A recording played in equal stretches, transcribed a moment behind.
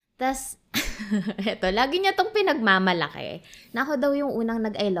Tas, eto, lagi niya tong pinagmamalaki na ako daw yung unang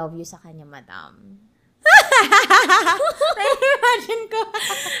nag-I love you sa kanya, madam. Imagine ko.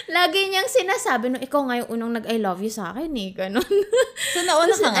 Lagi niyang sinasabi nung ikaw nga yung unang nag-I love you sa akin eh. Ganun. So,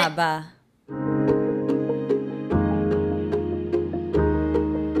 nauna ka nga ba?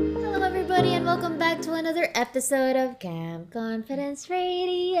 Hello everybody and welcome back to another episode of Camp Confidence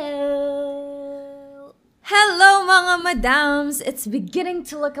Radio. Hello mga madams! It's beginning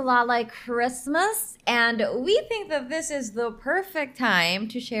to look a lot like Christmas and we think that this is the perfect time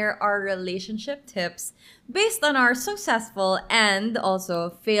to share our relationship tips based on our successful and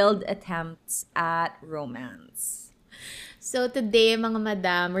also failed attempts at romance. So today mga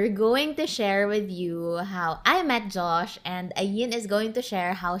madam, we're going to share with you how I met Josh and Ayin is going to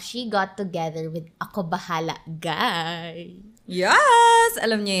share how she got together with Ako Bahala Guy. Yes!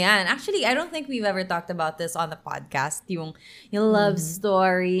 Alam niyo yan. Actually, I don't think we've ever talked about this on the podcast. Yung love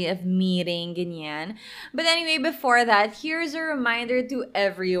story of meeting, ganyan. But anyway, before that, here's a reminder to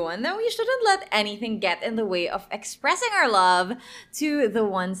everyone that we shouldn't let anything get in the way of expressing our love to the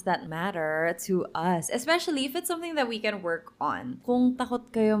ones that matter to us. Especially if it's something that we can work on. Kung takot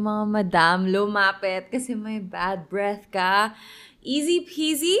kayo mga madam, lumapit kasi may bad breath ka. Easy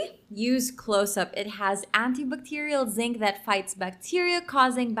peasy, use closeup. It has antibacterial zinc that fights bacteria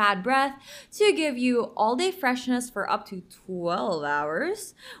causing bad breath to give you all-day freshness for up to 12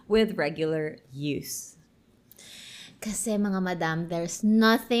 hours with regular use. Kasi mga madam, there's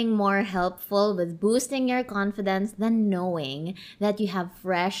nothing more helpful with boosting your confidence than knowing that you have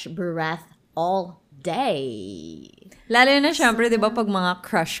fresh breath all day. Lalo na syempre, di ba, pag mga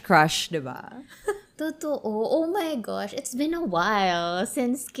crush, di ba? Totoo. Oh my gosh. It's been a while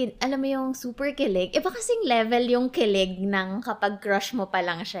since, alam mo yung super kilig. Iba kasing level yung kilig ng kapag crush mo pa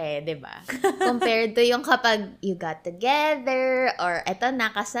lang siya eh, di ba? Compared to yung kapag you got together or eto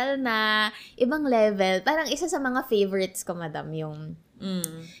na, kasal na. Ibang level. Parang isa sa mga favorites ko, madam, yung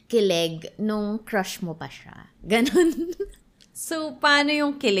kilig nung crush mo pa siya. Ganon. So, paano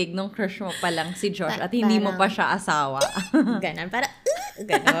yung kilig nung crush mo pa lang si Josh at hindi mo pa siya asawa? Ganon.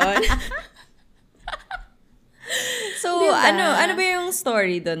 Ganon. So, diba? ano ba yung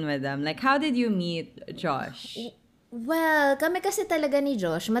story doon, madam? Like, how did you meet Josh? Well, kami kasi talaga ni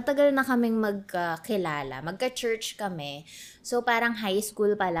Josh, matagal na kaming magkakilala. Magka-church kami. So, parang high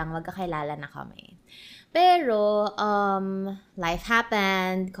school pa lang, magkakilala na kami. Pero, life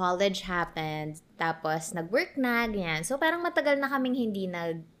happened, college happened, tapos nag-work na, ganyan. So, parang matagal na kaming hindi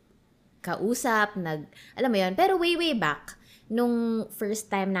nagkausap, alam mo yun. Pero way back, nung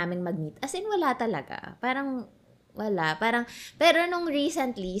first time namin mag-meet, as in wala talaga. Parang, wala. Pero nung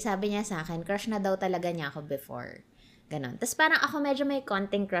recently, sabi niya sa akin, crush na daw talaga niya ako before. Ganon. Tapos parang ako medyo may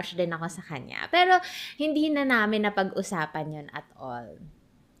konting crush din ako sa kanya. Pero hindi na namin napag-usapan yun at all.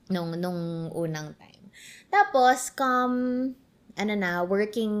 Nung unang time. Tapos,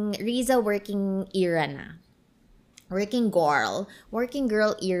 Rizza working era na. Working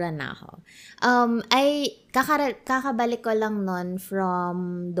girl era na ako. Kakabalik ko lang nun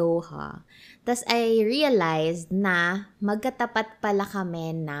from Doha. Tapos I realized na magkatapat pala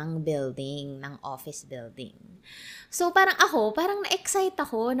kami ng office building. So parang na-excite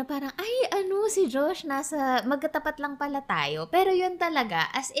ako na parang, si Josh, magkatapat lang pala tayo. Pero yun talaga,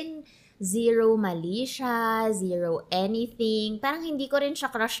 as in, zero mali siya, zero anything. Parang hindi ko rin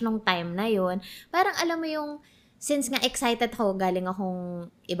siya crush nung time na yun. Parang alam mo yung, since nga excited ako, galing akong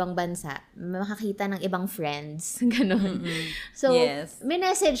ibang bansa, makakita ng ibang friends, ganun. So, yes.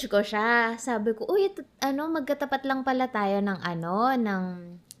 Minessage ko siya. Sabi ko, magkatapat lang pala tayo ng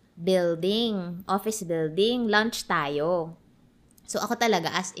building, office building, lunch tayo. So, ako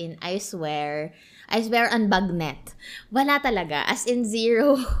talaga, as in, I swear on bagnet. Wala talaga, as in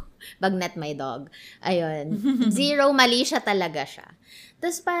zero, bagnet my dog. Ayun, zero mali siya talaga siya.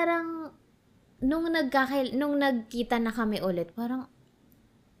 Tapos parang, nung nagkita na kami ulit, parang,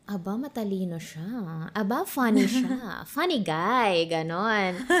 matalino siya. funny siya. Funny guy,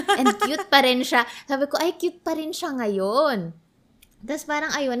 ganon. And cute pa rin siya. Sabi ko, cute pa rin siya ngayon. Tapos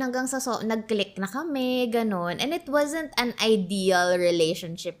parang, hanggang sa nag-click na kami, ganon. And it wasn't an ideal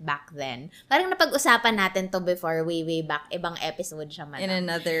relationship back then. Parang napag-usapan natin to before, way back. Ibang episode siya, madam. In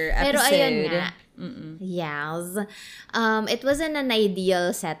another episode. Pero ayun nga. Yes. It wasn't an ideal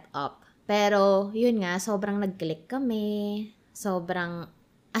setup. Pero, yun nga, sobrang nag-click kami. Sobrang,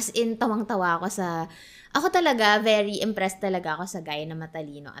 as in, tawang-tawa ako ako talaga, very impressed talaga ako sa guy na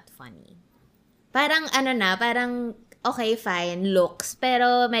matalino at funny. Parang, okay, fine, looks,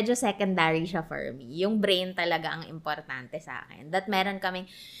 pero medyo secondary siya for me. Yung brain talaga ang importante sa akin. That meron kaming,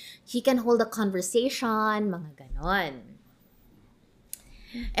 he can hold a conversation, mga ganon.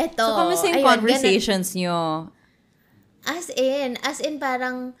 Eto, So, kamusta yung ayun, conversations nyo? As in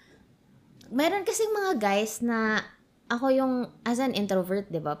parang, meron kasing mga guys na, ako yung, as an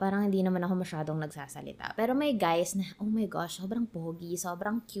introvert, di ba? Parang hindi naman ako masyadong nagsasalita. Pero may guys na, oh my gosh, sobrang pogi,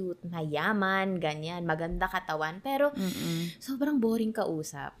 sobrang cute, mayaman, ganyan, maganda katawan. Pero, sobrang boring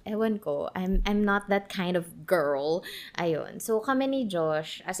kausap. Ewan ko, I'm not that kind of girl. Ayun. So, kami ni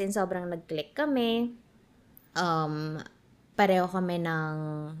Josh, as in sobrang nag-click kami. Pareho kami ng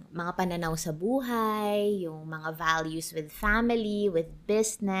mga pananaw sa buhay, yung mga values with family, with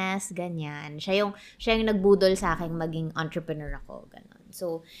business, ganyan. Siya yung nagbudol sa akin maging entrepreneur ako, ganon.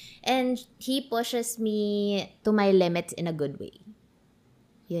 So, and he pushes me to my limits in a good way.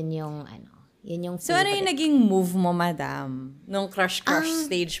 Yun yung So, ano yung naging move mo, madam? Nung crush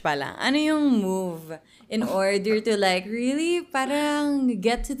stage pa lang. Ano yung move in order to like really parang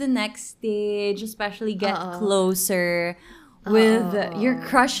get to the next stage, especially get closer with your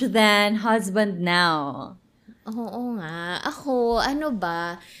crush then, husband now? Oo nga. Ako, ano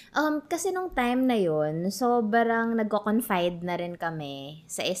ba? Kasi nung time na yun, sobrang nagko-confide na rin kami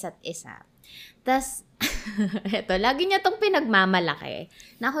sa isa't isa. Tas, eto, lagi niya tong pinagmamalaki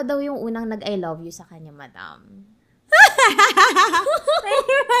na ako daw yung unang nag-I love you sa kanya, madam.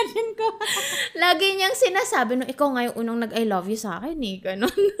 Imagine ko. Lagi niyang sinasabi nung ikaw nga yung unang nag-I love you sa akin eh, ganun.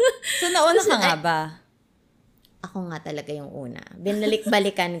 So, nauna ka nga ba? Ako nga talaga yung una.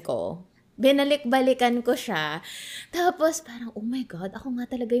 Binalik-balikan ko siya. Tapos parang, oh my God, ako nga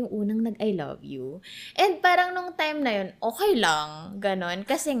talaga yung unang nag-I love you. And parang nung time na yun, okay lang, ganon.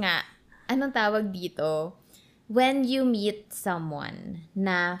 Kasi nga, anong tawag dito? When you meet someone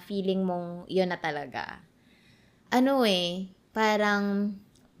na feeling mong yun na talaga, parang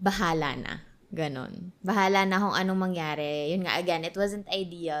bahala na. Ganon. Bahala na kung anong mangyari. Yun nga, again, it wasn't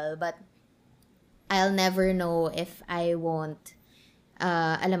ideal, but I'll never know if I won't,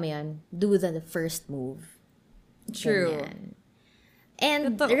 alam mo yun, do the first move. True. Ganyan.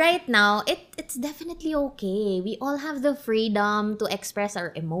 And right now, it's definitely okay. We all have the freedom to express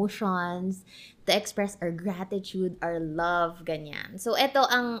our emotions, to express our gratitude, our love, ganyan. So, ito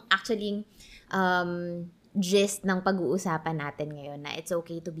ang actually gist ng pag-uusapan natin ngayon na it's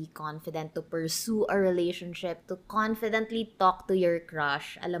okay to be confident, to pursue a relationship, to confidently talk to your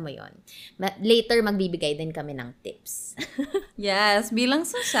crush. Alam mo yon. Later, magbibigay din kami ng tips. Yes, bilang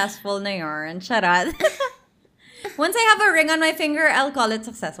successful na yarn. Charot. Once I have a ring on my finger, I'll call it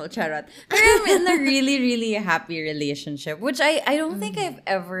successful. Charot. Pero I'm in a really, really happy relationship, which I don't think I've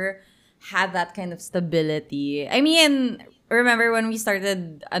ever had that kind of stability. I mean, remember when we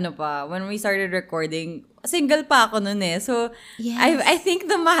started, when we started recording, single pa ako nun eh. So, yes. I think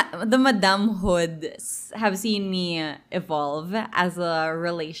the madamhood have seen me evolve as a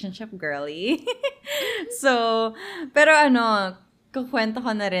relationship girly. So, pero kukwento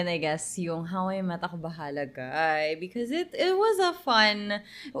ko na rin, I guess, yung how I met Ako Bahala Guy. Because it was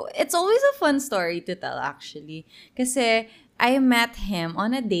it's always a fun story to tell, actually. Kasi, I met him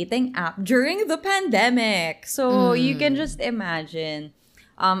on a dating app during the pandemic. So, you can just imagine.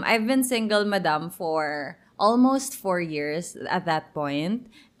 I've been single, madam, for almost 4 years at that point.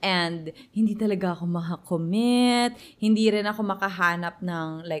 And hindi talaga ako makakommit. Hindi rin ako makahanap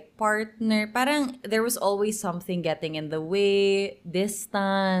ng like partner. Parang there was always something getting in the way.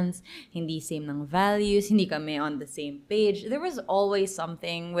 Distance. Hindi same ng values. Hindi kami on the same page. There was always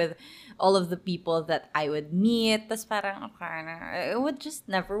something with all of the people that I would meet. Tas parang it would just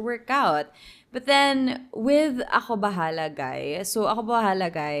never work out. But then, with Ako Bahala Guy, so Ako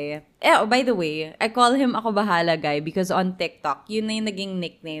Bahala Guy, by the way, I call him Ako Bahala Guy because on TikTok, yun na yung naging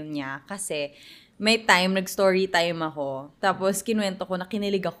nickname niya. Kasi, may time, nag-story time ako. Tapos, kinuwento ko na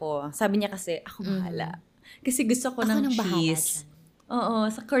kinilig ako. Sabi niya kasi, ako bahala. Kasi gusto ko ng cheese. Oo,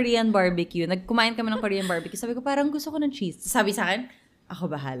 sa Korean barbecue. Nagkumain kami ng Korean barbecue. Sabi ko, parang gusto ko ng cheese. Sabi sa akin,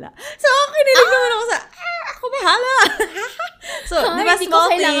 ako bahala. So, kinilig naman ako sa, ako bahala. So, diba, hindi ko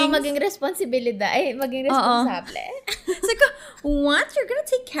kailangan maging responsibilidad. Maging responsable. So, what? You're gonna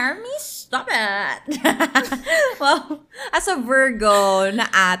take care of me? Stop it. Well, as a Virgo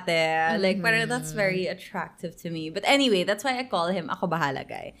na ate, like, parang that's very attractive to me. But anyway, that's why I call him Ako Bahala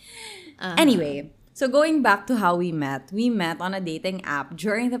Guy. Anyway, so going back to how we met on a dating app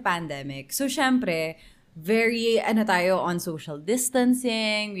during the pandemic. So, syempre, very, tayo on social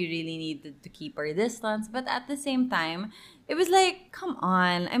distancing. We really needed to keep our distance. But at the same time, it was like, come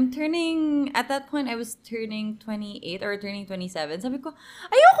on. At that point, I was turning 28 or turning 27. Sabi ko,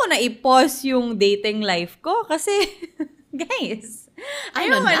 ayoko na i-pause yung dating life ko kasi, guys,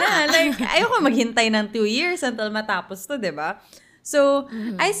 ayoko na. Like, ayoko maghintay ng 2 years until matapos to, diba? So,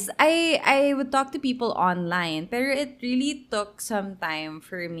 I would talk to people online, pero it really took some time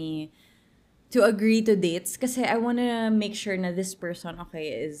for me to agree to dates kasi I want to make sure na this person,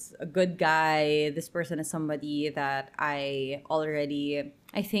 okay, is a good guy. This person is somebody that I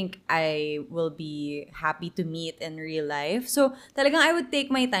think I will be happy to meet in real life. So, talagang I would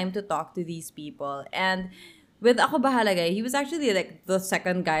take my time to talk to these people. And with Ako Bahala Guy, he was actually like the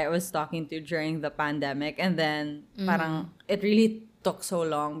second guy I was talking to during the pandemic. And then, parang, it really took so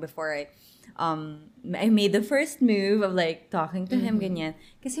long before I made the first move of like talking to him, ganyan.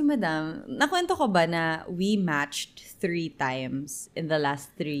 Kasi madam, nakwento ko ba na we matched 3 times in the last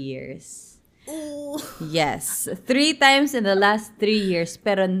 3 years? Ooh. Yes. 3 times in the last 3 years,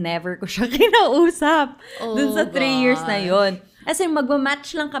 pero never ko siya kinausap. Dun sa 3 years na yon. As in,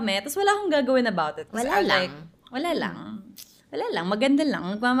 magmamatch lang kami, tapos wala akong gagawin about it. Wala lang. Wala lang. Maganda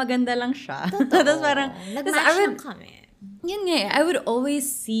lang. Magmamaganda lang siya. Totoo. Tapos parang, nag-match lang kami. Yun nga, I would always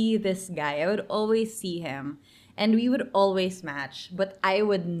see this guy. I would always see him. And we would always match. But I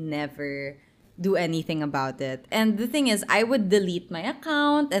would never do anything about it. And the thing is, I would delete my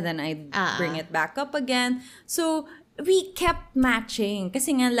account and then I'd bring it back up again. So, we kept matching.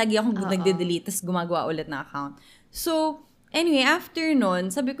 Kasi nga, lagi akong nagde-delete tapos gumagawa ulit na account. So, anyway, after nun,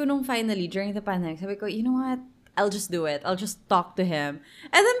 sabi ko nung finally, during the pandemic, sabi ko, you know what? I'll just do it. I'll just talk to him.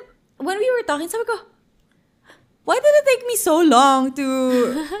 And then, when we were talking, sabi ko, why did it take me so long to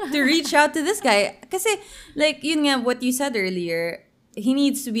reach out to this guy? Kasi, like, yun nga, what you said earlier, he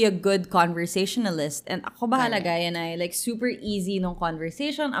needs to be a good conversationalist. And Ako Bahala Guy and I, like, super easy nung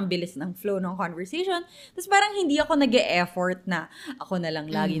conversation. Ang bilis ng flow ng conversation. Tapos parang hindi ako nag-e-effort na ako na lang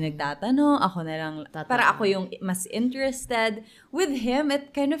lagi nagtatanong. Ako na lang, para ako yung mas interested. With him, it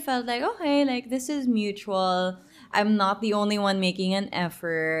kind of felt like, okay, like, this is mutual. I'm not the only one making an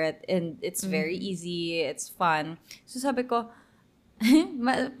effort. And it's very easy. It's fun. So sabi ko,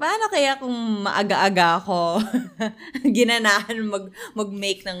 paano kaya kung maaga-aga ako ginanahan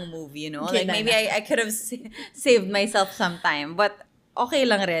mag-make ng movie, you know? Like, maybe I could have saved myself some time. But, okay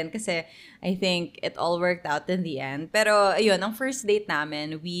lang rin kasi I think it all worked out in the end. Pero, ayun, ang first date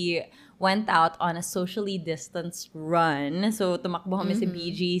namin, we went out on a socially distanced run. So, tumakbo kami sa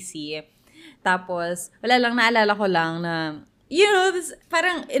BGC. Tapos, wala lang, naalala ko lang na, you know, this,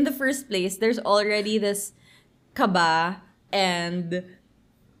 parang in the first place, there's already this kaba and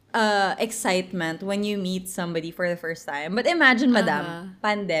excitement when you meet somebody for the first time. But imagine, madam,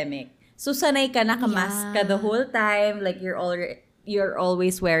 pandemic. So, sanay ka, nakamask ka the whole time. Like, you're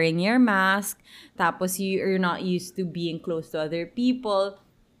always wearing your mask. Tapos, you're not used to being close to other people.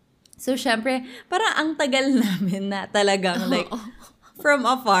 So, syempre, parang ang tagal namin na talagang, like, from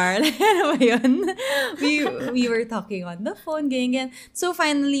afar. Like, ano ba yun? We were talking on the phone, ganyan. So,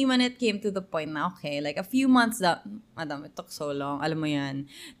 finally, when it came to the point na, okay, like, a few months down, madam, it took so long. Alam mo yan.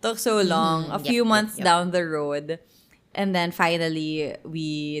 It took so long. A few months down the road. And then, finally,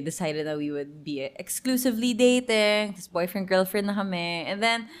 we decided that we would be exclusively dating. Tapos, boyfriend-girlfriend na kami. And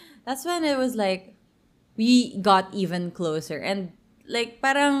then, that's when it was like, we got even closer. And, like,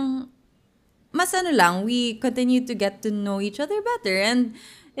 parang, mas ano lang, we continue to get to know each other better. And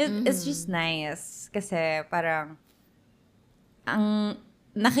it's just nice. Kasi parang, ang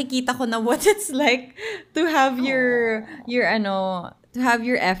nakikita ko na what it's like to have your to have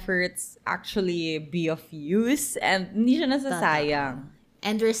your efforts actually be of use and hindi siya nasasayang.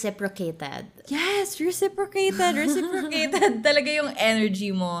 And reciprocated. Yes, reciprocated. Talaga yung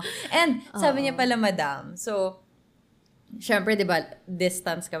energy mo. And sabi niya pala, madam, so, syempre, di ba,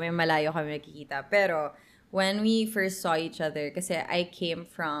 distance kami, malayo kami nakikita. Pero, when we first saw each other, kasi I came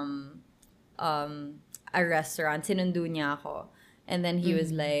from a restaurant, sinundo niya ako. And then he was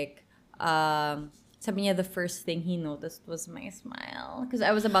like, sabi niya, the first thing he noticed was my smile. Because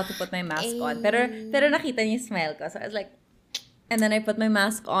I was about to put my mask on. Pero nakita niya yung smile ko. So I was like, and then I put my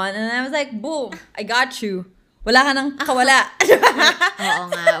mask on. And I was like, boom, I got you. Wala ka nang kawala. Oo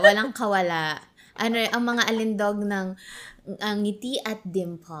nga, walang kawala. Ano, ang mga alindog ng ngiti at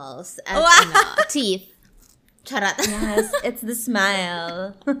dimples at teeth. Charot. Yes, it's the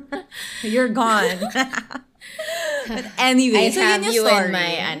smile. You're gone. But anyway, I so have yun yung you story. in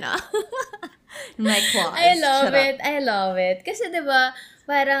my, My claws. I love it. Kasi diba,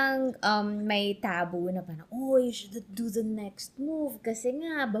 parang may taboo na parang, oh, you should do the next move kasi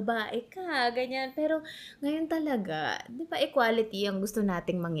nga, babae ka, ganyan. Pero ngayon talaga, di ba, equality ang gusto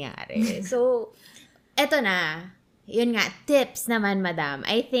nating mangyari. So, eto na. Yun nga, tips naman, madam.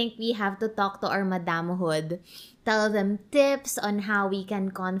 I think we have to talk to our madamhood. Tell them tips on how we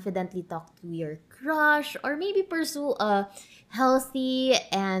can confidently talk to your crush or maybe pursue a healthy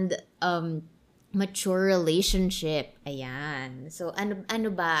and mature relationship. Ayan. So, ano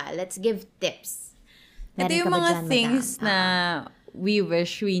ba? Let's give tips. Ito Meron ka yung ba mga dyan, things madam? na we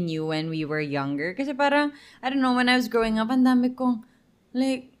wish we knew when we were younger. Kasi parang, I don't know, when I was growing up, ang dami kong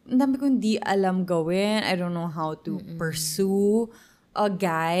di alam gawin. I don't know how to pursue a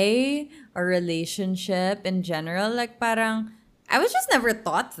guy, a relationship in general. Like parang, I was just never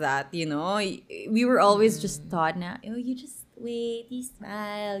taught that, you know? We were always just taught na, oh, you just wait, you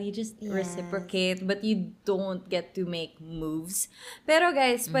smile, you just Yes. reciprocate, but you don't get to make moves. Pero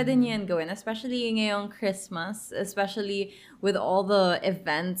guys, pwede niyo yan gawin, especially ngayong Christmas, especially with all the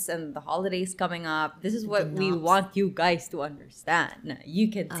events and the holidays coming up. This is what we Ginox. want you guys to understand. Na you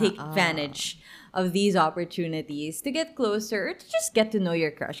can take advantage of these opportunities to get closer or to just get to know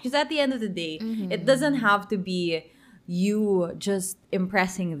your crush. Because at the end of the day, it doesn't have to be you just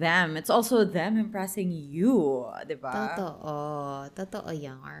impressing them. It's also them impressing you, diba? Totoo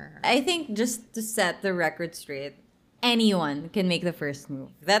yan. I think just to set the record straight, anyone can make the first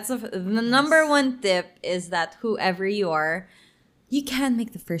move. That's the number one tip is that whoever you are, you can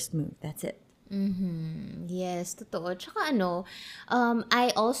make the first move. That's it. Yes, totoo. Tsaka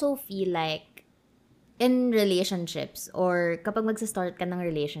I also feel like in relationships or kapag magsa-start ka ng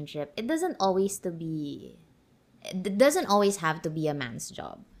relationship, it doesn't always have to be a man's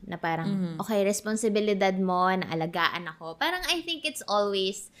job. Na parang, okay, responsibilidad mo, na alagaan ako. Parang I think it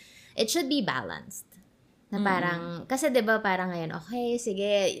should be balanced. Na parang, kasi 'di ba parang ngayon, okay,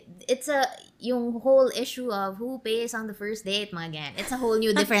 sige, yung whole issue of who pays on the first date, mga ganyan. It's a whole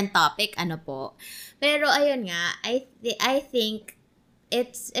new different topic, po. Pero ayun nga, I think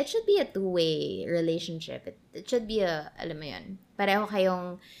it should be a two-way relationship. It should be alam mo yun, pareho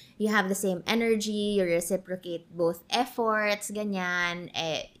kayong, you have the same energy, you reciprocate both efforts, ganyan.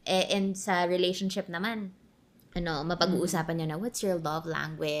 And sa relationship naman, mapag-uusapan nyo na, what's your love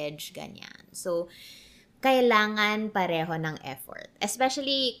language, ganyan. So, kailangan pareho ng effort.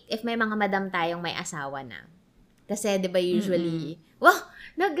 Especially if may mga madam tayong may asawa na. Kasi, di ba usually,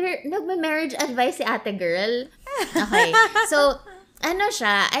 nagme-marriage advice si ate girl. Okay. So,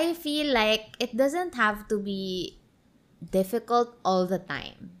 I feel like it doesn't have to be difficult all the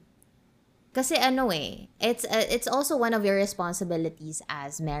time. Kasi it's also one of your responsibilities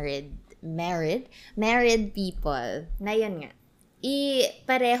as married people. Na yun nga.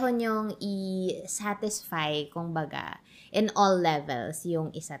 Pareho nyong i-satisfy, kumbaga, in all levels, yung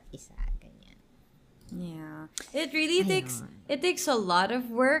isa't isa. Ganyan. Yeah. It really takes a lot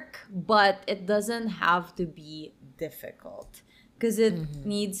of work, but it doesn't have to be difficult. Because it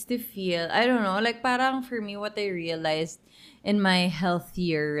needs to feel, I don't know, like parang for me, what I realized in my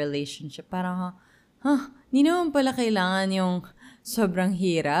healthier relationship, parang, di naman pala kailangan yung sobrang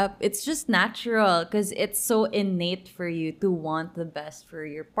hirap. It's just natural because it's so innate for you to want the best for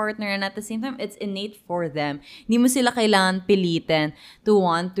your partner, and at the same time, it's innate for them. Hindi mo sila kailangan pilitin to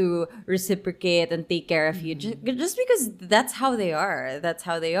want to reciprocate and take care of you just because that's how they are. That's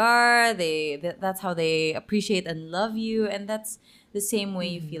how they are. That's how they appreciate and love you, and that's the same way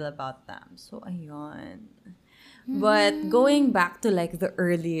you feel about them. So, ayun. But going back to like the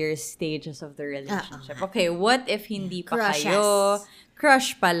earlier stages of the relationship. Okay, what if hindi pa kayo,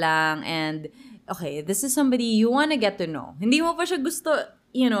 crush pa lang, and okay, this is somebody you want to get to know. Hindi mo pa siya gusto,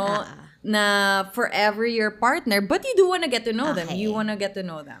 na forever your partner, but you do want to get to know them. You want to get to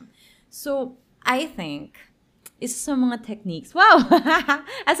know them. So, I think, isa sa mga techniques, wow!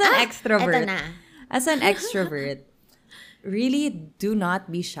 As an extrovert, really do not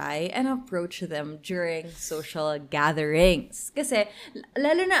be shy and approach them during social gatherings. Kasi,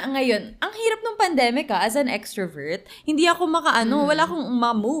 lalo na ngayon, ang hirap ng pandemic as an extrovert, hindi ako wala akong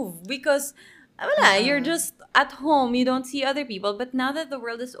ma-move because, you're just at home, you don't see other people. But now that the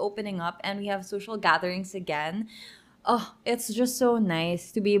world is opening up and we have social gatherings again, it's just so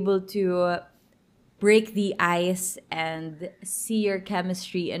nice to be able to break the ice and see your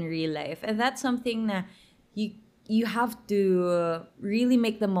chemistry in real life. And that's something na you have to really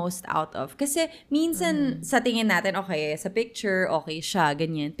make the most out of. Kasi minsan sa tingin natin, okay, sa picture, okay siya,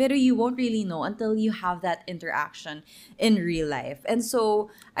 ganyan. Pero you won't really know until you have that interaction in real life. And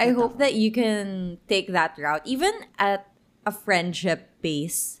so, I hope that you can take that route, even at a friendship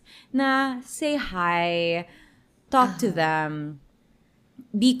base, na say hi, talk to them,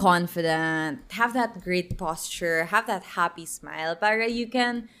 be confident, have that great posture, have that happy smile, para you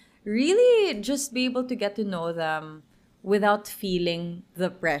can really just be able to get to know them without feeling the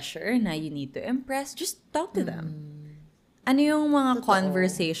pressure na you need to impress. Just talk to them. Ano yung mga Totoo.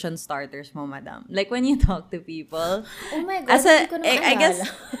 conversation starters mo, madam? Like, when you talk to people, Oh my God, hindi ko na I guess,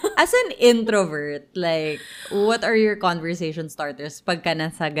 maalala. as an introvert, like, what are your conversation starters pagka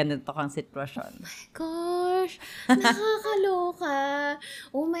nasa ganito kang sitwasyon? Gosh, nakakaloka.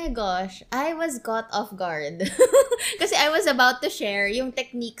 Oh my gosh, I was caught off guard. Kasi I was about to share yung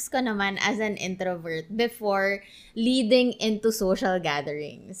techniques ko naman as an introvert before leading into social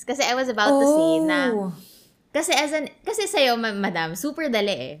gatherings. Kasi I was about to say na, kasi sa'yo, madam, super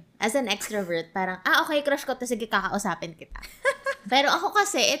dali eh. As an extrovert, parang, okay, crush ko to, sige, kakausapin kita. Pero ako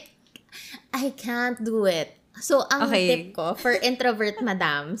kasi, I can't do it. So, ang tip ko for introvert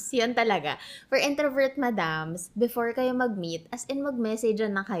madams, yun talaga. For introvert madams, before kayo mag-meet, as in mag-message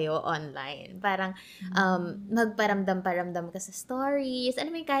na kayo online. Parang, magparamdam-paramdam ka sa stories.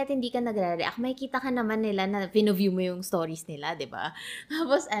 Ano may kahit hindi ka nagre-react, may kita ka naman nila na view mo yung stories nila, di ba?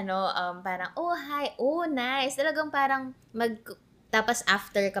 Tapos, parang, oh, hi, oh, nice. Talagang parang, tapos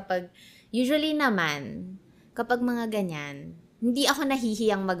after kapag, usually naman, kapag mga ganyan, hindi ako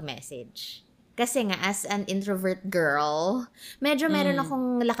nahihiyang mag-message. Kasi nga, as an introvert girl, medyo meron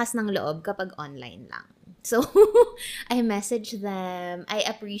akong lakas ng loob kapag online lang. So, I message them, I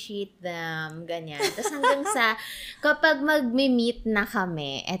appreciate them, ganyan. Tapos hanggang sa, kapag mag-meet na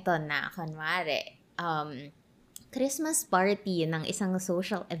kami, eto na, kunwari, Christmas party ng isang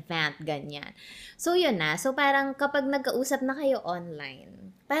social event, ganyan. So, yun na. So, parang kapag nagkausap na kayo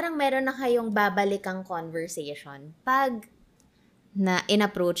online, parang meron na kayong babalikang conversation pag na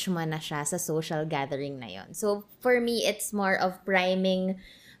in-approach mo na siya sa social gathering na yon. So, for me, it's more of priming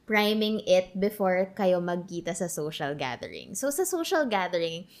it before kayo magkita sa social gathering. So, sa social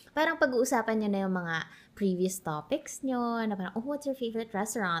gathering, parang pag-uusapan nyo na yung mga previous topics nyo, na parang, what's your favorite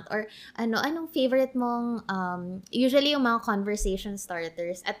restaurant? Or, anong favorite mong, usually yung mga conversation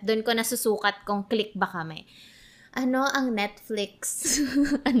starters, at doon ko nasusukat kung click ba kami. Ano ang Netflix,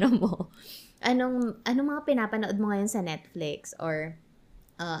 Anong mga pinapanood mo ngayon sa Netflix? Or,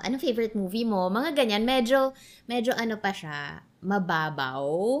 anong favorite movie mo? Mga ganyan. Medyo pa siya, mababaw.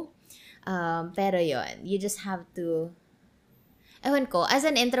 Pero yon, you just have to, ewan ko, as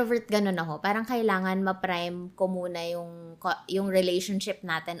an introvert, ganun ako. Parang kailangan ma-prime ko muna yung relationship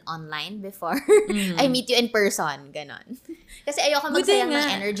natin online before I meet you in person. Ganon. Kasi ayoko magsayang ng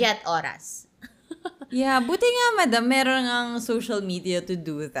energy at oras. Yeah, buti nga, madam, meron ang social media to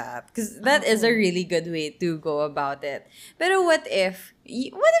do that. Because that is a really good way to go about it. Pero what if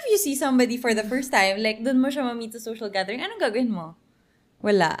you see somebody for the first time, like, dun mo siya ma-meet sa social gathering, anong gagawin mo?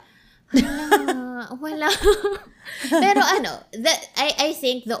 Wala. Pero I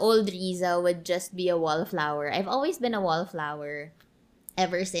think the old Rizza would just be a wallflower. I've always been a wallflower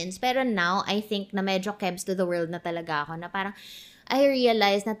ever since. Pero now, I think na medyo kebs to the world na talaga ako, na parang, I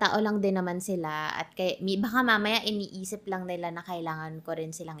realize na tao lang din naman sila at baka mamaya iniisip lang nila na kailangan ko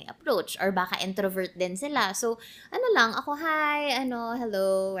rin silang i-approach or baka introvert din sila. So, ako, hi,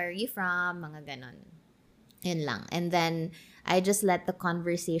 hello, where are you from? Mga ganon. Yun lang. And then, I just let the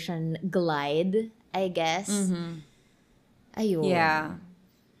conversation glide, I guess. Mm-hmm. Ayun. Yeah.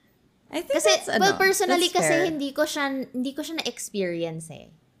 I think personally, that's kasi hindi ko siya na-experience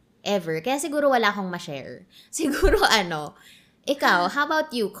eh. Ever. Kaya siguro wala akong ma-share. Siguro ikaw, how about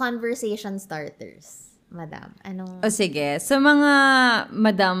you? Conversation starters, madam. Sige. Sa mga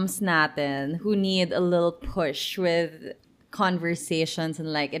madams natin who need a little push with conversations and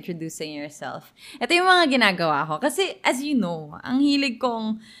like introducing yourself, ito yung mga ginagawa ko. Kasi as you know, ang hilig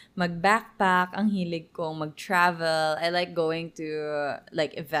kong mag-backpack, ang hilig kong mag-travel. I like going to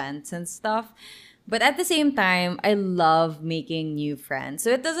like events and stuff. But at the same time, I love making new friends. So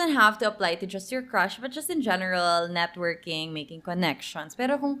it doesn't have to apply to just your crush, but just in general, networking, making connections.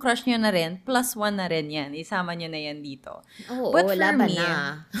 Pero kung crush nyo na rin, +1 na rin yan. Isama nyo na yan dito. But for me,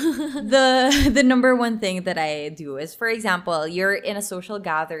 the number one thing that I do is, for example, you're in a social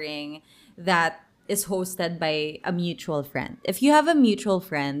gathering that is hosted by a mutual friend. If you have a mutual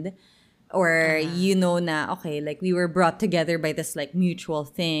friend, or you know na, okay, like we were brought together by this like mutual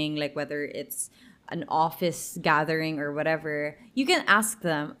thing, like whether it's an office gathering or whatever, you can ask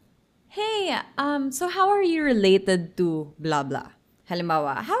them, hey, so how are you related to blah blah?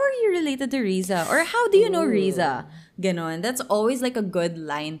 Halimbawa, how are you related to Rizza? Or how do you know Rizza? Ganon. That's always like a good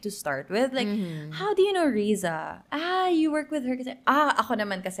line to start with. Like, how do you know Rizza? You work with her kasi, ako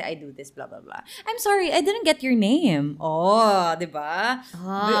naman kasi I do this, blah, blah, blah. I'm sorry, I didn't get your name. Oh, di ba?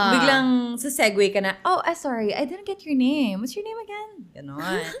 Biglang sa segue ka na, sorry, I didn't get your name. What's your name again?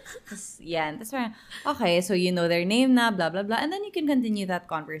 Ganon. Tapos, yan. Tapos parang, okay, so you know their name na, blah, blah, blah. And then you can continue that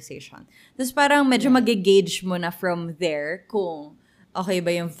conversation. Tapos parang medyo mag-gauge mo na from there kung okay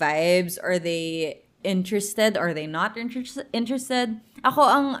ba yung vibes, or they interested or they not interested. Ako,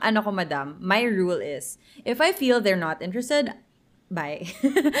 ang ano ko, madam, my rule is, if I feel they're not interested, bye.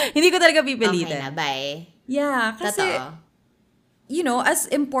 Hindi ko talaga pipilitin. Okay na, bye. Yeah, kasi, Totoo. you know, as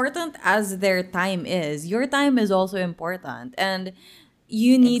important as their time is, your time is also important. And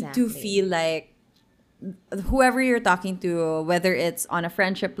you need to Exactly. feel like whoever you're talking to, whether it's on a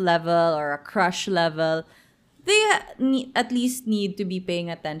friendship level or a crush level, they at least need to be paying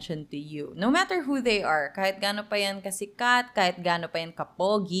attention to you. No matter who they are. Kahit gaano pa yan kasikat, kahit gaano pa yan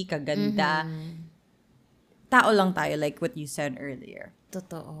kapogi, kaganda. Tao lang tayo, like what you said earlier.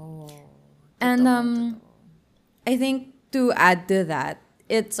 Totoo. And Totoo. I think to add to that,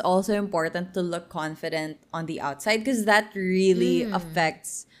 it's also important to look confident on the outside because that really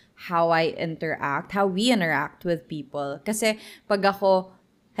affects how we interact with people. Kasi pag ako,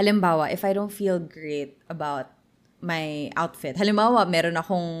 halimbawa, if I don't feel great about my outfit, halimbawa, meron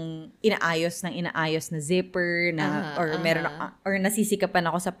akong inaayos na zipper, or nasisikapan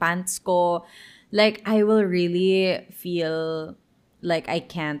ako sa pants ko, like, I will really feel like I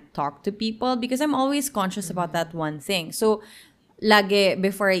can't talk to people because I'm always conscious about that one thing. So, lagi,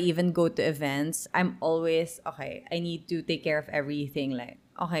 before I even go to events, I'm always, okay, I need to take care of everything. Like,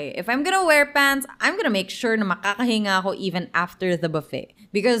 okay, if I'm gonna wear pants, I'm gonna make sure na makakahinga ako even after the buffet.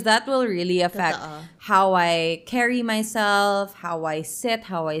 Because that will really affect how I carry myself, how I sit,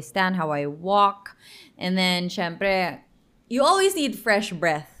 how I stand, how I walk. And then, syempre, you always need fresh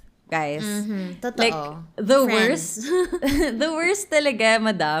breath, guys. Totoo. Like, the Friends. the worst talaga,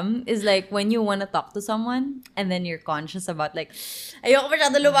 madam, is like when you want to talk to someone and then you're conscious about like, ayoko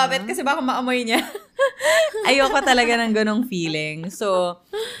masyado lumapit kasi baka maamoy niya. Ayoko talaga ng ganong feeling. So,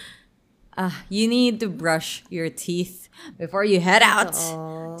 you need to brush your teeth before you head out.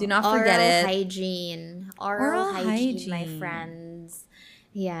 Totoo. Do not forget it. Oral hygiene, my friends.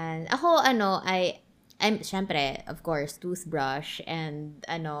 Yan. Ako, I'm, syempre, of course, toothbrush and,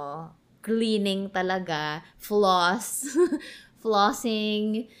 cleaning talaga, flossing.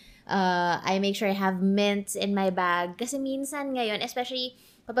 I make sure I have mints in my bag. Kasi minsan ngayon, especially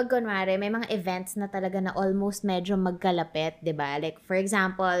kapag kunwari, may mga events na talaga na almost medyo magkalapit, di ba? Like, for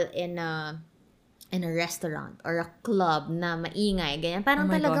example, in a restaurant or a club na maingay, ganyan. Parang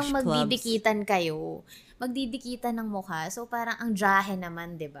talagang magdidikitan kayo. Magdidikitan ng mukha. So, parang ang jahe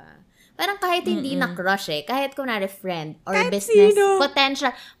naman, di ba? Parang kahit hindi na crush kahit kunwari friend or kahit business,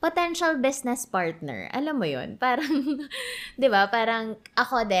 potential business partner. Alam mo yun? Parang, di ba? Parang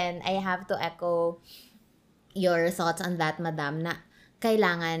ako din, I have to echo your thoughts on that, madam, na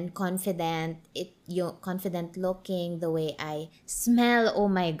kailangan confident looking, the way I smell, oh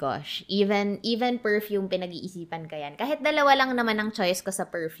my gosh. Even perfume, pinag-iisipan ka yan. Kahit dalawa lang naman ang choice ko sa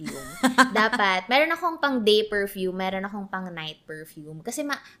perfume. Dapat, meron akong pang day perfume, meron akong pang night perfume. Kasi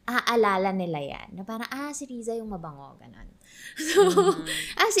maaalala nila yan. Na parang, si Rizza yung mabango, ganon. So,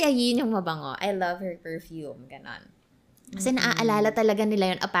 si Ayin yung mabango. I love her perfume, ganon. Kasi naaalala talaga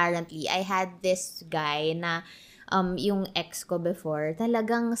nila yun, apparently. I had this guy na, yung ex ko before,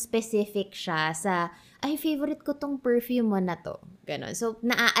 talagang specific siya sa, favorite ko tong perfume mo na to. Ganon. So,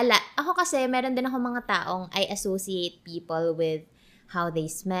 ako kasi, meron din ako mga taong I associate people with how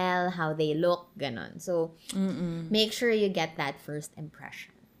they smell, how they look, ganon. So, make sure you get that first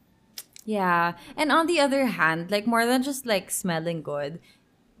impression. Yeah. And on the other hand, like, more than just, like, smelling good,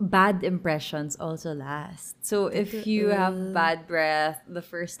 bad impressions also last. So, if you have bad breath the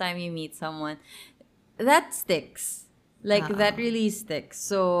first time you meet someone, that sticks. Like, that really sticks.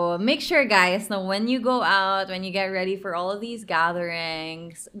 So, make sure, guys, na when you go out, when you get ready for all of these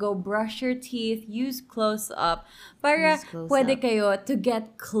gatherings, go brush your teeth, use close-up, para pwede kayo to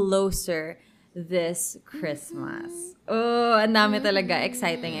get closer this Christmas. Oh, ang dami talaga.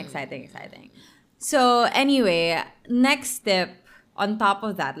 Exciting. So, anyway, next tip, on top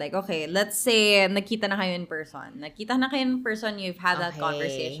of that, like, okay, let's say, nakita na kayo in person. You've had that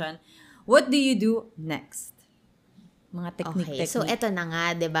conversation. What do you do next? Mga technique. So, eto na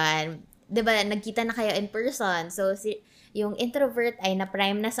nga, diba? Nagkita na kayo in person. So, yung introvert ay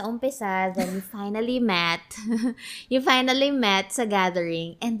na-prime na sa umpisa. Then, you finally met. Sa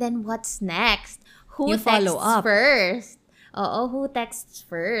gathering. And then, what's next? Who texts first? Oo, who texts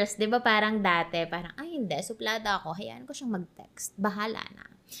first? Diba parang dati, parang, hindi, suplada ako. Hayaan ko siyang mag-text. Bahala na.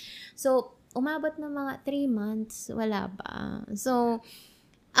 So, umabot na mga 3 months. Wala pa. So,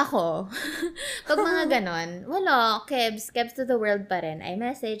 ako, pag mga ganon, wala, kebs to the world pa rin. I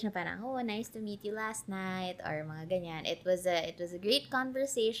message na parang, nice to meet you last night, or mga ganyan. It was a great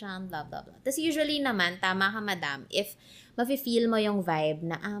conversation, blah, blah, blah. Tapos usually naman, tama ka, madam, if mafe-feel mo yung vibe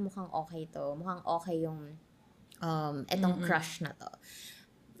na, mukhang okay to, mukhang okay yung, etong crush na to.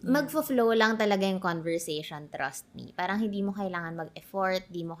 magfo-flow lang talaga yung conversation, trust me. Parang hindi mo kailangan mag-effort,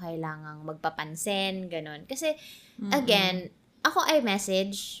 hindi mo kailangan magpapansin, ganun. Kasi, again, ako I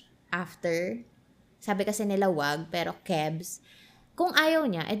message after. Sabi kasi nila wag, pero kebs. Kung ayaw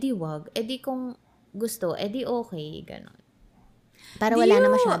niya, edi wag. Edi kung gusto, edi okay, ganun. Para Do wala na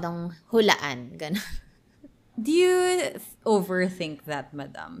you masyadong hulaan, ganun. do you overthink that,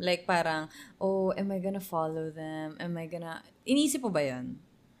 madam? Like parang, oh, am I gonna follow them? Am I gonna... Inisip mo ba yun?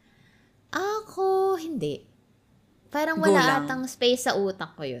 Ako, hindi. Parang Go wala lang. atang space sa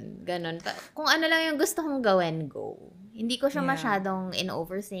utak ko yun. Ganon. Kung ano lang yung gusto kong gawin, go. Hindi ko siya Yeah. masyadong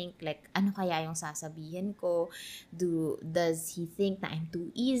in-overthink. Like, ano kaya yung sasabihin ko? Does he think na I'm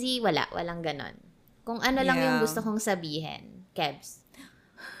too easy? Walang ganon. Kung ano lang yung Yeah. gusto kong sabihin. Kebs.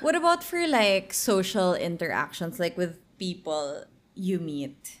 What about for like social interactions, like with people you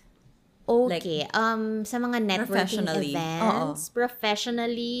meet? Okay. Sa mga networking Professionally. events,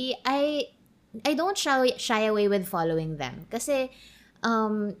 professionally, I don't shy away with following them. Kasi,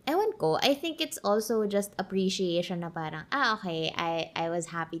 ewan ko, I think it's also just appreciation na parang, okay, I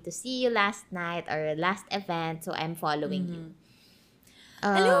was happy to see you last night or last event, so I'm following you.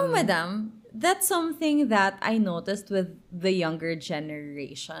 Alam mo, madam, that's something that I noticed with the younger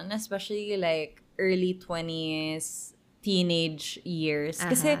generation, especially like early 20s, teenage years.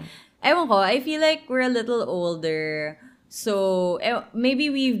 Kasi, ewan ko, I feel like we're a little older. So,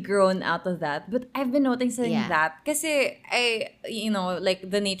 maybe we've grown out of that. But I've been noticing that. Kasi, like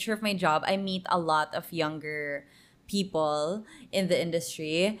the nature of my job, I meet a lot of younger people in the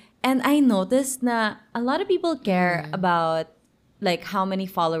industry. And I noticed na a lot of people care about like how many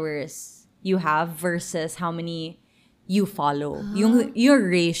followers you have versus how many you follow. Yung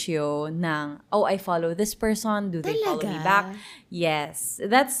ratio ng, oh, I follow this person, do they follow me back? Yes,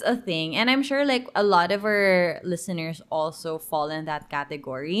 that's a thing. And I'm sure like a lot of our listeners also fall in that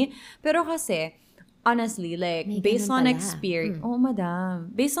category. Pero kasi, honestly, like based on experience, oh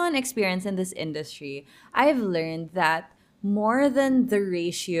madam, based on experience in this industry, I've learned that more than the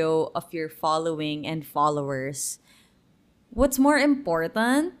ratio of your following and followers, what's more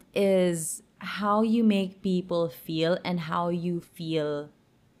important is how you make people feel and how you feel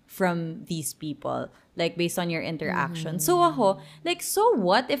from these people, like based on your interaction. So ako, like, so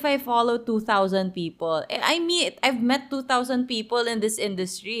what if I follow 2,000 people? I've met 2,000 people in this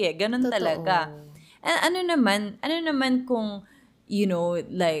industry. Ganun talaga. And ano naman kung, you know,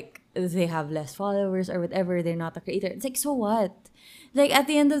 like, they have less followers or whatever, they're not a creator. It's like, so what? Like, at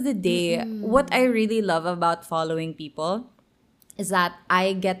the end of the day, what I really love about following people is that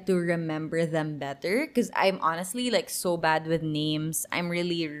I get to remember them better, because I'm honestly like so bad with names. I'm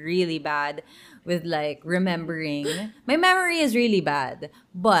really, really bad with like remembering. My memory is really bad.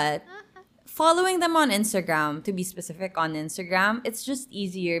 But following them on Instagram, to be specific on Instagram, it's just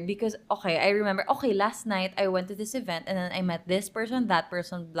easier because, okay, I remember, okay, last night I went to this event and then I met this person, that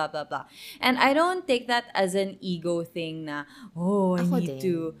person, blah, blah, blah. And I don't take that as an ego thing na, oh, I need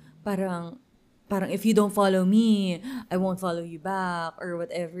to, parang if you don't follow me, I won't follow you back or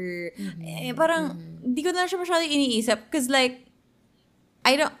whatever. Parang, di ko na siya masyadong iniisip because like,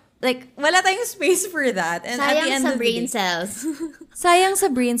 I don't, like, wala tayong space for that. And sayang at the end sa of brain the day, cells. sayang sa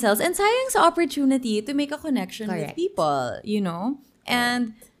brain cells and sayang sa opportunity to make a connection with Correct. people, you know?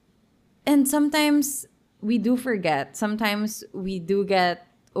 And sometimes we do forget. Sometimes we do get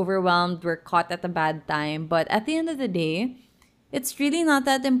overwhelmed. We're caught at a bad time. But at the end of the day, it's really not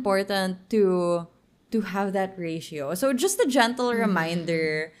that important to have that ratio. So just a gentle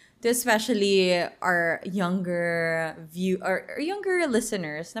reminder to especially our younger younger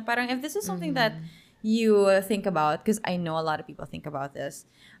listeners na parang if this is something that you think about, because I know a lot of people think about this,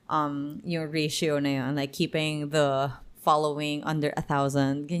 yung ratio na yun, like keeping the following under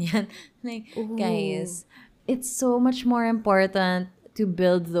 1,000, ganyan. Like, guys, it's so much more important to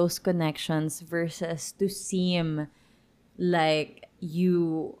build those connections versus to seem like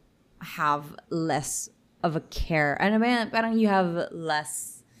you have less of a care. Ano ba yan? Parang you have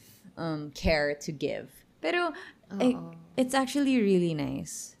less care to give. Pero it's actually really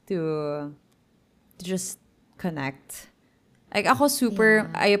nice to just connect. Like ako super,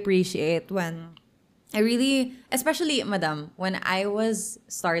 I appreciate when I really, especially madam, when I was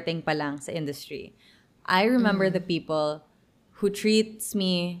starting pa lang sa industry, I remember the people who treats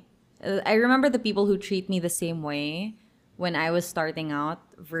me, I remember the people who treat me the same way when I was starting out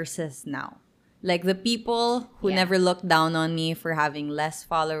versus now. Like the people who never looked down on me for having less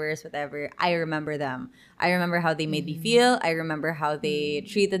followers, whatever, I remember them. I remember how they made me feel. I remember how they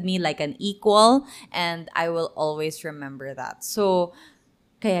treated me like an equal. And I will always remember that. So,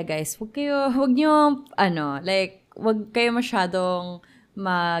 kaya guys, wag nyo, like, wag kayo masyadong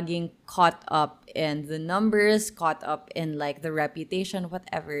maging caught up in the numbers, caught up in like the reputation,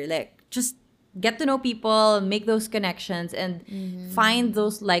 whatever. Like, just get to know people, make those connections, and find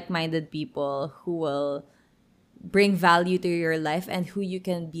those like-minded people who will bring value to your life and who you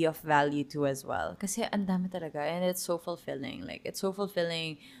can be of value to as well. Kasi ang dami talaga, and it's so fulfilling. Like, it's so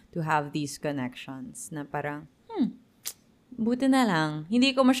fulfilling to have these connections na parang, buti na lang,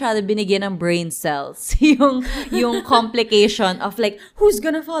 hindi ko masyado binigyan ng brain cells yung complication of like, who's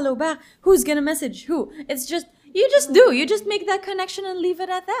gonna follow back? Who's gonna message who? It's just, you just make that connection and leave it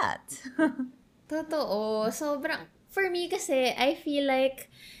at that. Totoo. Sobrang, for me kasi, I feel like,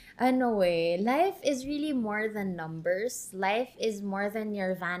 life is really more than numbers. Life is more than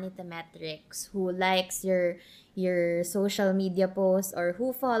your vanity metrics. Who likes your social media posts or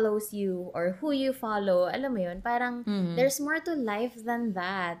who follows you or who you follow. Alam mo yun, parang there's more to life than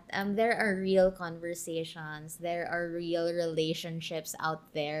that. There are real conversations. There are real relationships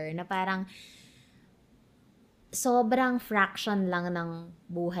out there na parang sobrang fraction lang ng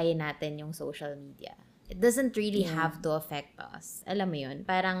buhay natin yung social media. It doesn't really have to affect us. Alam mo yun?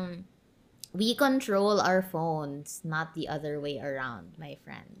 Parang, we control our phones, not the other way around, my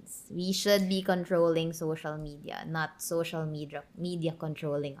friends. We should be controlling social media, not social media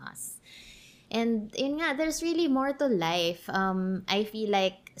controlling us. And yun nga, there's really more to life. I feel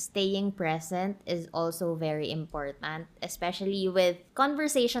like staying present is also very important, especially with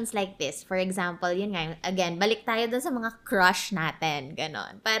conversations like this. For example, yun nga, again, balik tayo dun sa mga crush natin.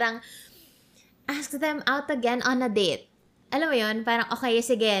 Ganon. Parang, ask them out again on a date. Alam mo yun? Parang, okay,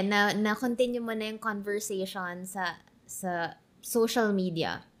 sige, na-continue mo na yung conversation sa social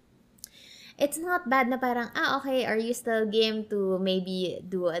media. It's not bad na parang, okay, are you still game to maybe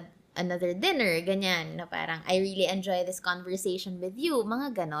do another dinner? Ganyan, na parang, I really enjoy this conversation with you.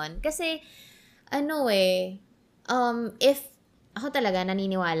 Mga ganon. Kasi, if, ako talaga,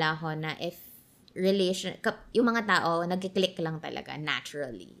 naniniwala ako na if yung mga tao, nagkiklik lang talaga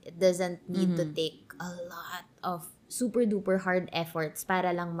naturally. It doesn't need to take a lot of super duper hard efforts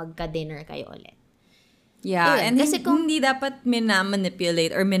para lang magka-dinner kayo ulit. Yeah, and kasi hindi dapat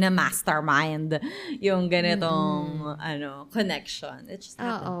mina-manipulate or mina-mastermind yung ganitong connection. It just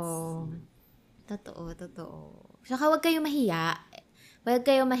happens. Totoo. Saka huwag kayong mahiya. Huwag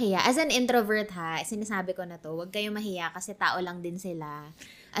kayong mahiya. As an introvert sinasabi ko na to, huwag kayong mahiya kasi tao lang din sila.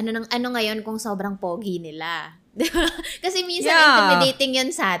 Ano ngayon kung sobrang pogi nila. Kasi minsan intimidating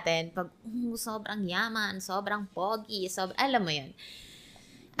yun sa atin. Pag sobrang yaman, sobrang pogi, alam mo yun.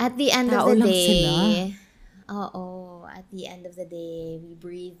 At the end of the day, at the end of the day, we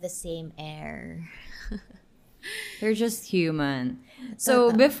breathe the same air. They're just human.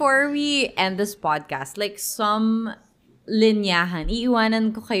 So, before we end this podcast, like some linyahan,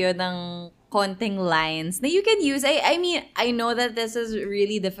 iiwanan ko kayo ng konting lines na you can use. I mean, I know that this is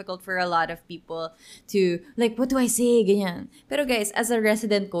really difficult for a lot of people to, like, what do I say? Ganyan. Pero guys, as a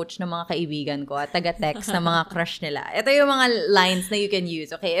resident coach ng mga kaibigan ko at taga-text ng mga crush nila, ito yung mga lines na you can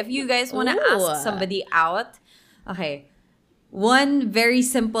use. Okay, if you guys wanna ask somebody out, okay, one very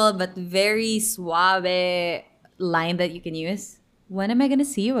simple but very suave line that you can use, when am I gonna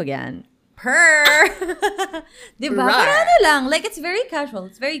see you again? Diba? Parang lang. Like, it's very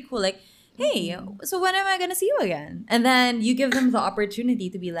casual. It's very cool. Like, hey, so when am I gonna see you again? And then you give them the opportunity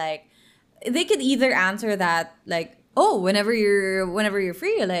to be like, they could either answer that like, oh, whenever you're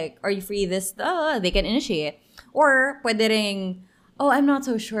free, like, are you free this? They can initiate. Or pwede ring, oh, I'm not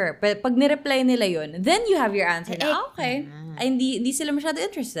so sure. But pag nireply nila yun, then you have your answer na, okay, ay, hindi sila masyado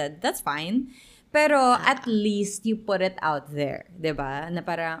interested. That's fine. Pero at least you put it out there, diba? Na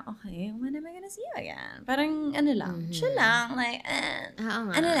parang, okay, when am I gonna see you again? Parang, chill lang, like,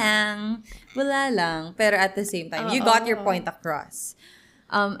 lang, wala lang. Pero at the same time, you got your point across.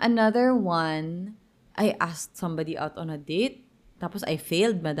 Another one, I asked somebody out on a date, tapos I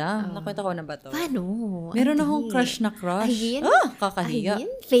failed, madam. Nakwenta ko na ba to? Paano? Meron akong crush na crush. Kakahiya.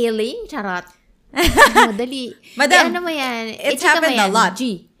 Failing? Charot. Dali. Madam, ano mo yan? It's happened a lot.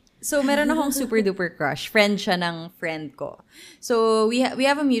 So, meron akong super duper crush. Friend siya ng friend ko. So, we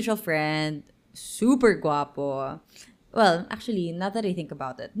have a mutual friend. Super guwapo. Well, actually, now that I think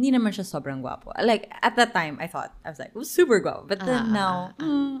about it, hindi naman siya sobrang guwapo. Like, at that time, I was like, oh, super guwapo. But then now,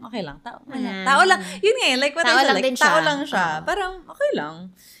 okay lang. Tao lang. Yun nga, like what I said, like, tao lang siya. Parang, okay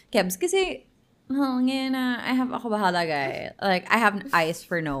lang. Kebs, kasi, ngayon na, I have Ako Bahala Guy. Like, I have eyes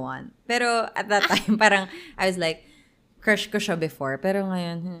for no one. Pero, at that time, parang, I was like, crush ko siya before, pero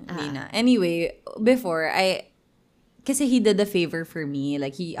ngayon, hindi na. Anyway, before, kasi he did a favor for me,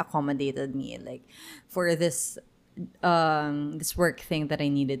 like, he accommodated me, like, for this work thing that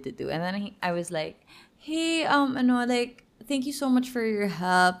I needed to do. And then I was like, hey, like, thank you so much for your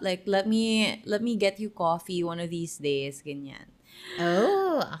help. Like, let me get you coffee one of these days. Ganyan.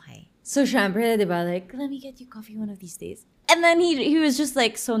 Oh, okay. So, syempre, di ba, like, let me get you coffee one of these days. And then he was just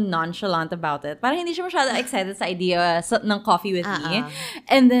like so nonchalant about it. Parang hindi siya masyado excited sa idea ng coffee with me.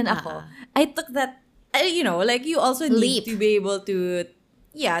 And then ako, I took that, you know, like you also need to be able to,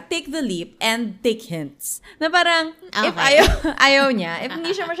 take the leap and take hints. Na parang, if ayaw niya, if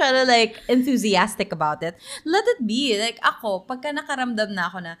hindi siya masyado like enthusiastic about it, let it be. Like ako, pagka nakaramdam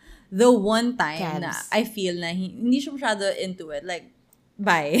na ako na the one time na I feel na hindi siya masyado into it, like,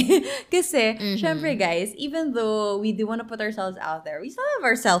 bye. Kasi, syempre guys, even though we do want to put ourselves out there, we still have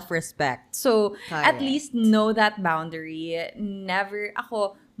our self-respect. So, at least know that boundary. Never,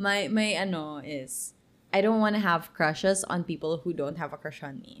 ako, my ano is, I don't want to have crushes on people who don't have a crush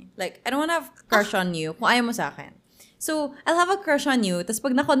on me. Like, I don't want to have crush on you kung ayaw mo sa akin. So, I'll have a crush on you, tapos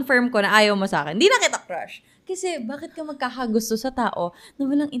pag na-confirm ko na ayaw mo sa akin, di na kita crush. Kasi, bakit ka magkakagusto sa tao na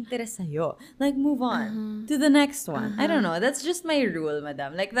walang interest sa'yo? Like, move on to the next one. I don't know. That's just my rule,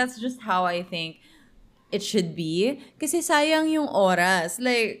 madam. Like, that's just how I think it should be. Kasi sayang yung oras.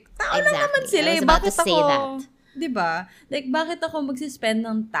 Like, tao lang naman sila. I was about to say that. Diba? Like, bakit ako magsispend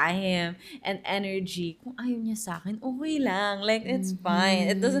ng time and energy kung ayaw niya sa akin? Okay lang. Like, it's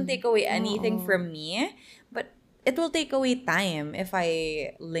fine. It doesn't take away anything from me. But it will take away time if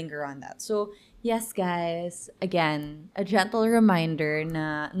I linger on that. So, yes, guys. Again, a gentle reminder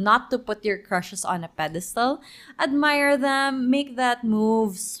na not to put your crushes on a pedestal. Admire them. Make that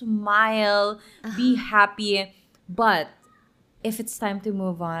move. Smile. Be happy. But if it's time to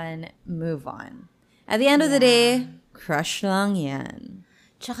move on, move on. At the end of the day, crush lang yan.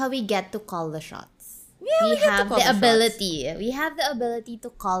 Tsaka we get to call the shots. Yeah, we have the ability. We have the ability to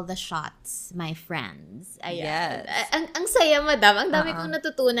call the shots, my friends. Ayan. Yes. Ang saya, madam. Ang dami kong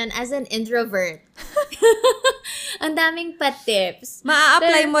natutunan as an introvert. Ang daming pa-tips.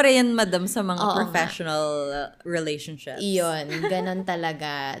 Ma-apply mo rin, madam, sa mga professional relationships. Iyon. Ganon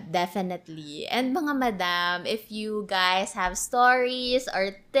talaga. Definitely. And mga madam, if you guys have stories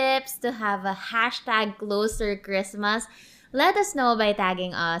or tips to have a hashtag closer Christmas, let us know by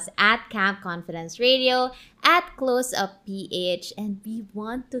tagging us at Camp Confidence Radio, at closeup PH, and we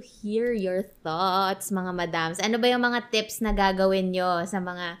want to hear your thoughts, mga madams. Ano ba yung mga tips na gagawin nyo sa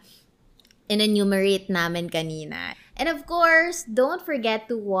mga in-enumerate namin kanina? And of course, don't forget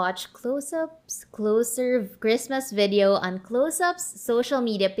to watch Close-Up's Closer Christmas video on Close-Up's social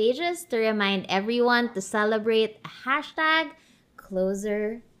media pages to remind everyone to celebrate a hashtag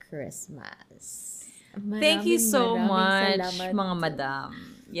Closer Christmas. Thank you so much, mga madam.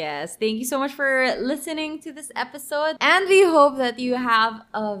 Yes, thank you so much for listening to this episode. And we hope that you have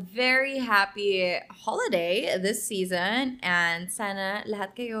a very happy holiday this season. And sana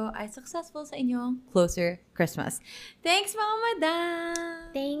lahat kayo ay successful sa inyong Closer Christmas. Thanks, mga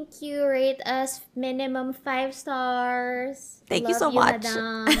madam. Thank you. Rate us minimum 5 stars. Thank you so much.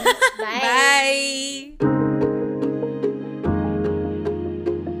 Madam. Bye. Bye.